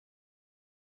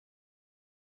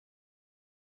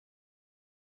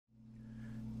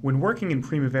When working in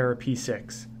Primavera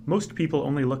P6, most people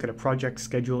only look at a project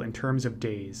schedule in terms of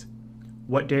days.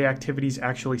 What day activities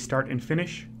actually start and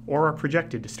finish, or are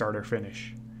projected to start or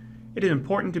finish. It is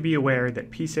important to be aware that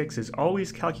P6 is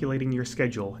always calculating your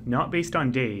schedule not based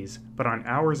on days, but on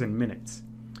hours and minutes.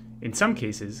 In some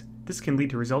cases, this can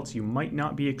lead to results you might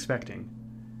not be expecting.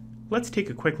 Let's take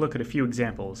a quick look at a few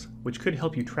examples, which could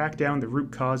help you track down the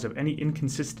root cause of any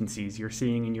inconsistencies you're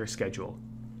seeing in your schedule.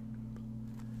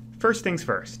 First things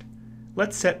first,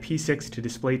 let's set P6 to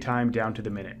display time down to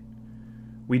the minute.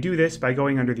 We do this by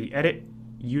going under the Edit,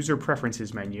 User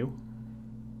Preferences menu,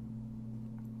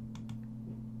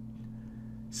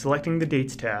 selecting the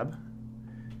Dates tab,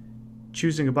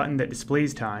 choosing a button that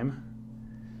displays time.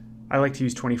 I like to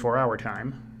use 24-hour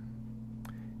time,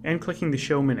 and clicking the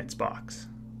Show Minutes box.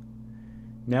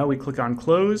 Now we click on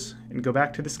Close and go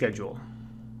back to the schedule.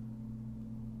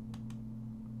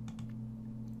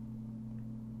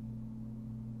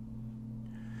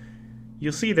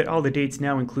 You'll see that all the dates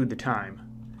now include the time,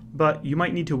 but you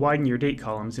might need to widen your date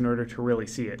columns in order to really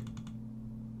see it.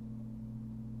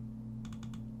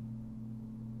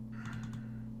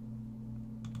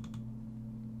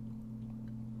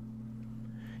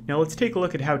 Now let's take a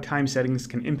look at how time settings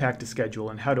can impact a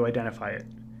schedule and how to identify it.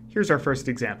 Here's our first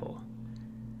example.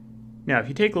 Now if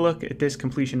you take a look at this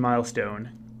completion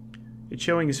milestone, it's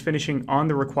showing as finishing on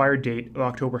the required date of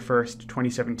October 1st,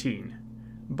 2017,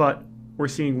 but we're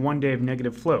seeing 1 day of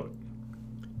negative float.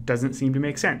 Doesn't seem to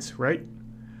make sense, right?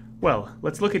 Well,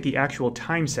 let's look at the actual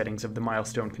time settings of the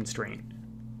milestone constraint.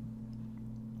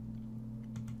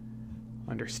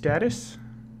 Under Status,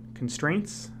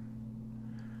 Constraints,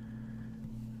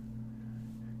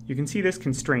 you can see this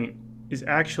constraint is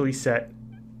actually set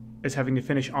as having to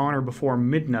finish on or before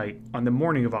midnight on the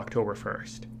morning of October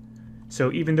 1st.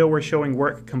 So even though we're showing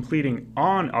work completing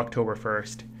on October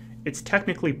 1st, it's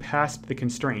technically past the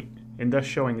constraint and thus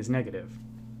showing as negative.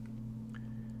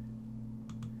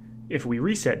 If we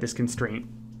reset this constraint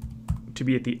to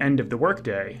be at the end of the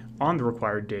workday on the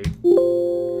required date,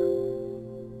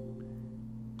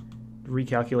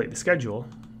 recalculate the schedule,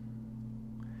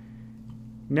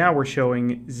 now we're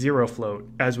showing 0 float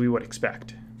as we would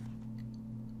expect.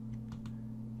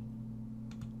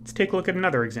 Let's take a look at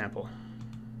another example.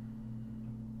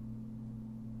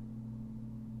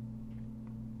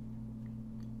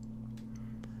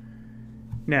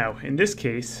 Now, in this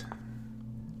case,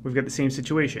 we've got the same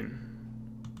situation.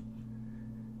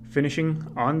 Finishing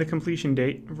on the completion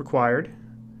date required,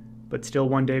 but still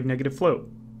 1 day of negative float.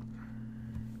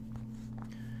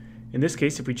 In this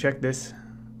case, if we check this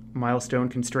milestone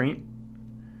constraint,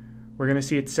 we're going to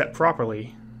see it's set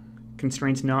properly.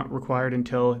 Constraints not required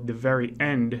until the very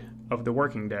end of the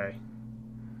working day.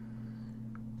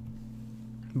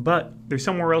 But there's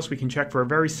somewhere else we can check for a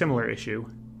very similar issue,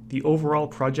 the overall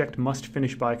project must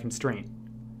finish by constraint.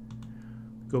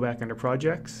 Go back under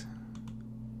Projects,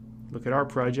 look at our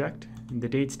project in the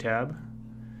Dates tab,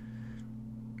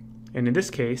 and in this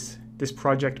case, this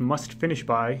project must finish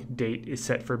by date is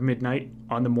set for midnight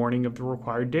on the morning of the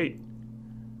required date.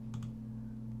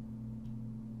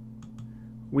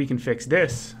 We can fix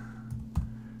this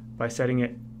by setting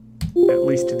it at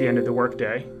least to the end of the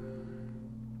workday.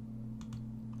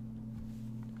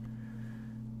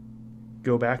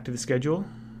 Go back to the schedule,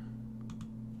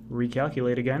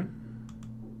 recalculate again.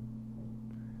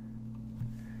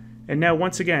 And now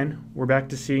once again, we're back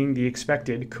to seeing the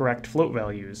expected correct float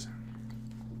values.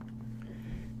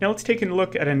 Now let's take a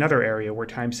look at another area where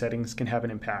time settings can have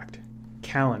an impact.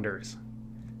 Calendars.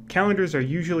 Calendars are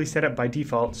usually set up by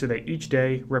default so that each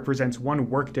day represents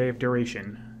 1 workday of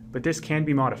duration, but this can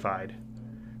be modified.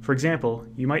 For example,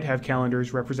 you might have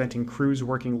calendars representing crews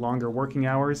working longer working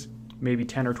hours, maybe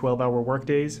 10 or 12-hour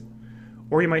workdays,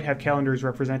 or you might have calendars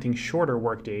representing shorter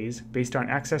workdays based on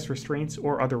access restraints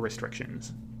or other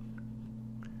restrictions.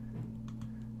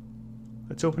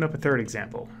 Let's open up a third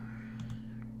example.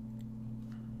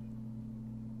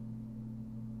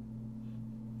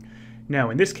 Now,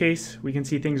 in this case, we can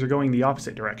see things are going the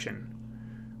opposite direction.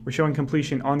 We're showing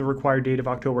completion on the required date of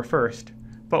October 1st,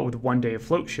 but with 1 day of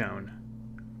float shown.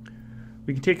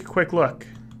 We can take a quick look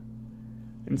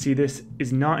and see this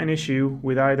is not an issue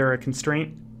with either a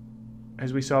constraint,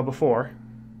 as we saw before,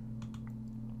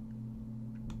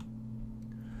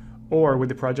 or with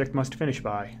the project must finish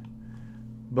by.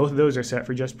 Both of those are set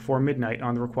for just before midnight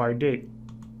on the required date.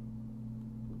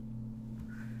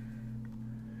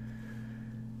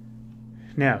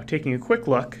 Now, taking a quick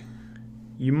look,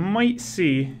 you might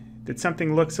see that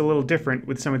something looks a little different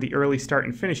with some of the early start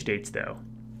and finish dates though.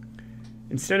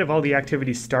 Instead of all the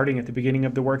activities starting at the beginning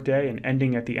of the workday and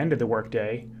ending at the end of the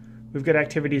workday, we've got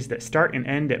activities that start and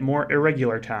end at more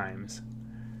irregular times.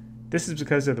 This is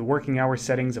because of the working hour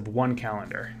settings of one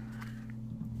calendar.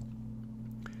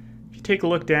 If you take a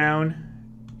look down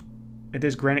at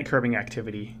this granite curbing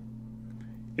activity,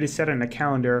 it is set on a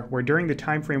calendar where during the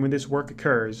time frame when this work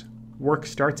occurs, work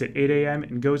starts at 8 a.m.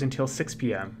 and goes until 6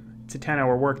 p.m. It's a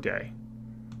 10-hour workday.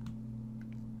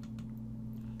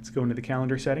 Let's go into the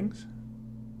calendar settings.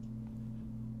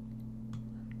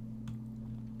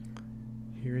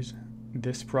 Here's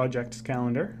this project's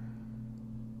calendar.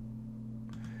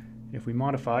 If we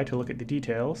modify to look at the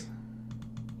details,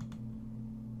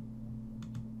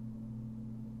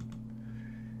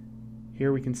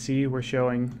 here we can see we're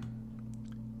showing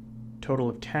a total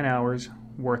of 10 hours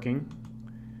working,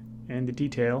 and the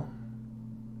detail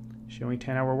showing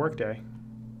 10-hour workday.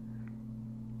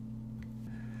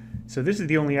 So this is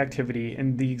the only activity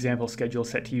in the example schedule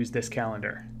set to use this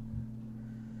calendar.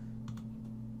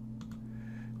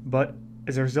 But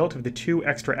as a result of the 2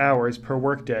 extra hours per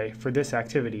workday for this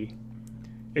activity,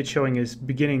 it's showing as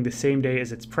beginning the same day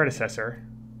as its predecessor.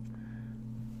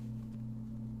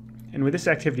 And when this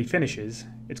activity finishes,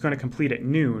 it's going to complete at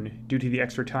noon due to the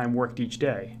extra time worked each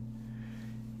day.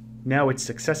 Now its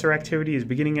successor activity is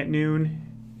beginning at noon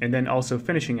and then also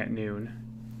finishing at noon.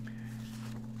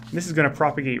 This is going to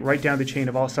propagate right down the chain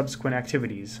of all subsequent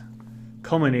activities,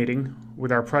 culminating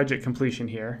with our project completion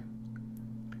here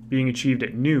being achieved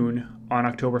at noon on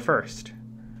October 1st.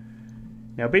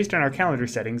 Now, based on our calendar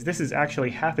settings, this is actually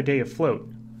half a day of float,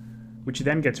 which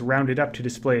then gets rounded up to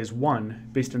display as 1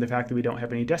 based on the fact that we don't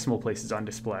have any decimal places on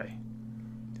display.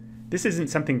 This isn't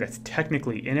something that's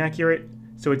technically inaccurate,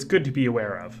 so it's good to be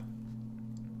aware of.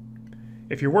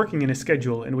 If you're working in a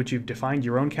schedule in which you've defined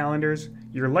your own calendars,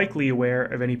 you're likely aware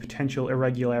of any potential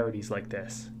irregularities like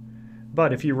this.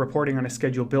 But if you're reporting on a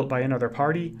schedule built by another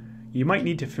party, you might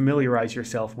need to familiarize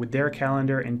yourself with their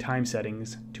calendar and time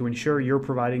settings to ensure you're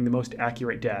providing the most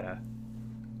accurate data.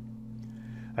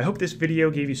 I hope this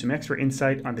video gave you some extra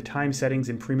insight on the time settings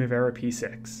in Primavera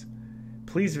P6.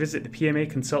 Please visit the PMA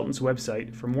Consultant's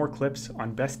website for more clips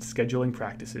on best scheduling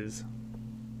practices.